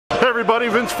everybody?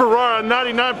 Vince Ferrara,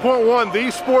 99.1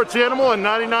 The Sports Animal and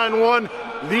 99.1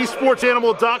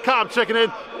 TheSportsAnimal.com, checking in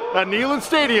at Neyland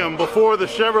Stadium before the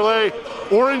Chevrolet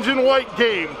orange and white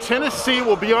game. Tennessee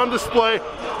will be on display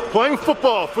playing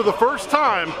football for the first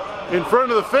time in front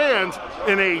of the fans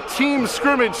in a team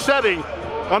scrimmage setting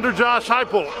under Josh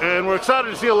Heupel, and we're excited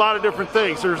to see a lot of different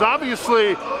things. There's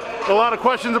obviously a lot of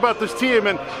questions about this team,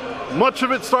 and much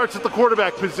of it starts at the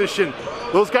quarterback position.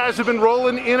 Those guys have been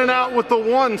rolling in and out with the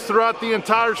ones throughout the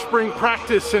entire spring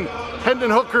practice, and Hendon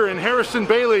Hooker and Harrison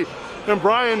Bailey and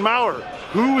Brian Maurer,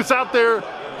 who is out there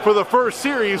for the first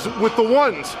series with the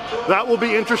ones. That will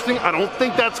be interesting. I don't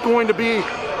think that's going to be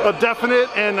a definite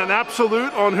and an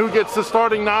absolute on who gets the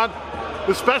starting nod,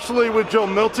 especially with Joe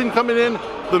Milton coming in,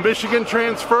 the Michigan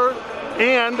transfer,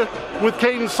 and with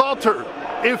Caden Salter,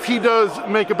 if he does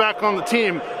make it back on the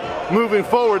team moving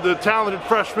forward, the talented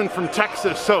freshman from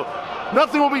Texas. So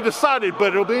nothing will be decided, but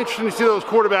it'll be interesting to see those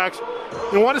quarterbacks.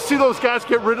 You want to see those guys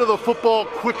get rid of the football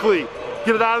quickly,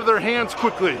 get it out of their hands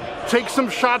quickly, take some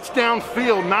shots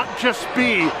downfield, not just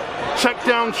be check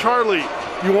down Charlie.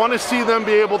 You want to see them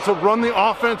be able to run the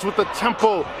offense with the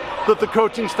tempo that the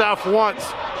coaching staff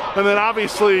wants. And then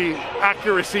obviously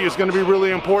accuracy is going to be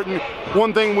really important.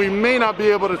 One thing we may not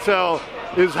be able to tell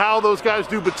is how those guys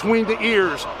do between the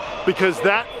ears, because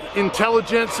that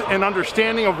intelligence and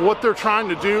understanding of what they're trying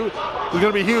to do is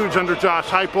going to be huge under Josh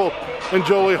Heupel and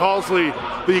Joey Halsley,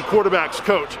 the quarterback's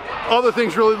coach. Other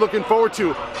things really looking forward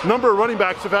to. A number of running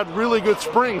backs have had really good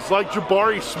springs, like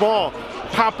Jabari Small,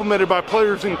 complemented by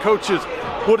players and coaches.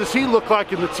 What does he look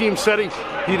like in the team setting?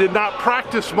 He did not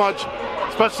practice much,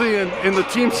 especially in the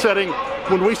team setting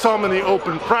when we saw him in the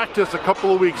open practice a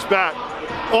couple of weeks back.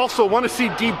 Also want to see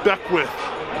Dee Beckwith.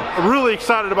 I'm really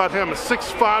excited about him. A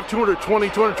 6'5", 220,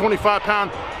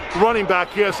 225-pound running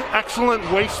back. He has excellent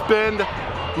waist bend,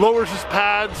 lowers his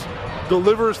pads,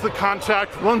 delivers the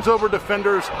contact, runs over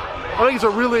defenders. I think he's a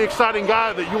really exciting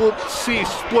guy that you will see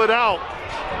split out,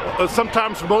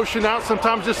 sometimes motion out,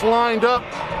 sometimes just lined up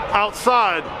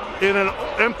outside in an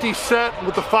empty set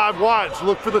with the 5 wides.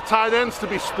 Look for the tight ends to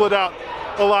be split out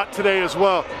a lot today as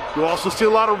well. You'll also see a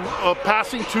lot of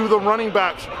passing to the running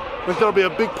backs. I think that'll be a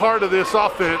big part of this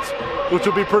offense, which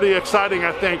will be pretty exciting,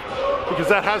 I think, because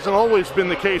that hasn't always been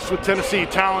the case with Tennessee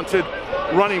talented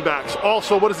running backs.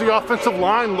 Also, what does the offensive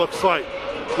line looks like?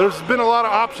 There's been a lot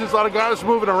of options, a lot of guys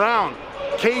moving around.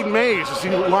 Cade Mays, as he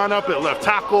line up at left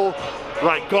tackle,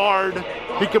 right guard.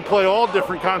 He can play all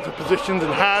different kinds of positions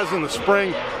and has in the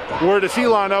spring. Where does he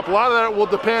line up? A lot of that will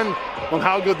depend on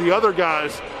how good the other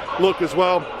guys look as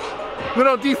well. You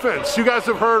know, defense. You guys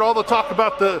have heard all the talk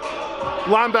about the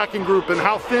linebacking group and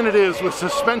how thin it is with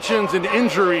suspensions and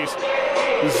injuries.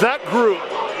 Does that group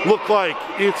look like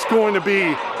it's going to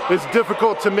be as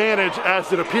difficult to manage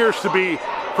as it appears to be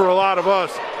for a lot of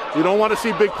us? You don't want to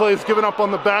see big plays given up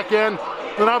on the back end.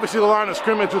 Then obviously the line of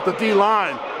scrimmage with the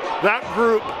D-line. That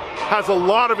group has a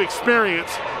lot of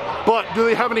experience, but do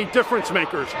they have any difference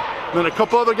makers? And then a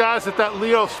couple other guys at that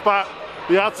Leo spot,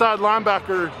 the outside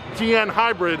linebacker, TN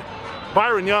hybrid.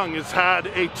 Byron Young has had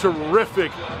a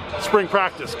terrific spring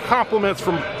practice. Compliments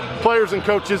from players and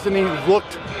coaches, and he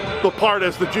looked the part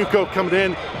as the JUCO coming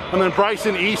in. And then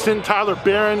Bryson Eason, Tyler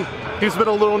Barron, he's been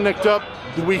a little nicked up.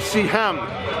 Do we see him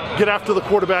get after the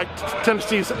quarterback?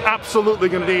 Tennessee's absolutely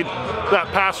going to need that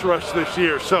pass rush this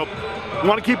year. So we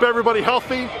want to keep everybody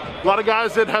healthy. A lot of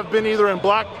guys that have been either in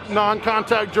black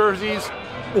non-contact jerseys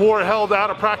or held out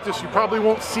of practice. You probably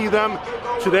won't see them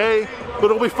today, but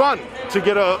it'll be fun to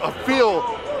get a feel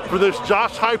for this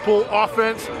Josh Heupel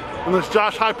offense and this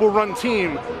Josh Heupel run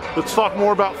team. Let's talk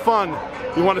more about fun.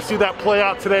 You want to see that play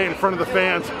out today in front of the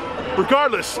fans.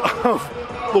 Regardless of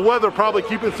the weather probably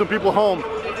keeping some people home,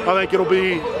 I think it'll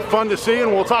be fun to see,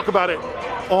 and we'll talk about it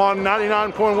on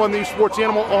 99.1 The Sports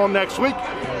Animal all next week.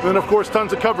 And then, of course,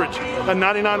 tons of coverage at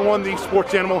 99.1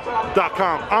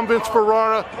 TheSportsAnimal.com. I'm Vince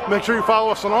Ferrara. Make sure you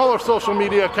follow us on all our social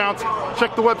media accounts.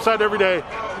 Check the website every day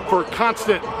for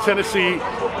constant Tennessee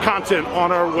content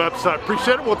on our website.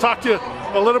 Appreciate it. We'll talk to you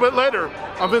a little bit later.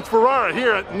 I'm Vince Ferrara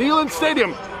here at Neyland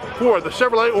Stadium for the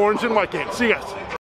Chevrolet Orange and White game. See you guys.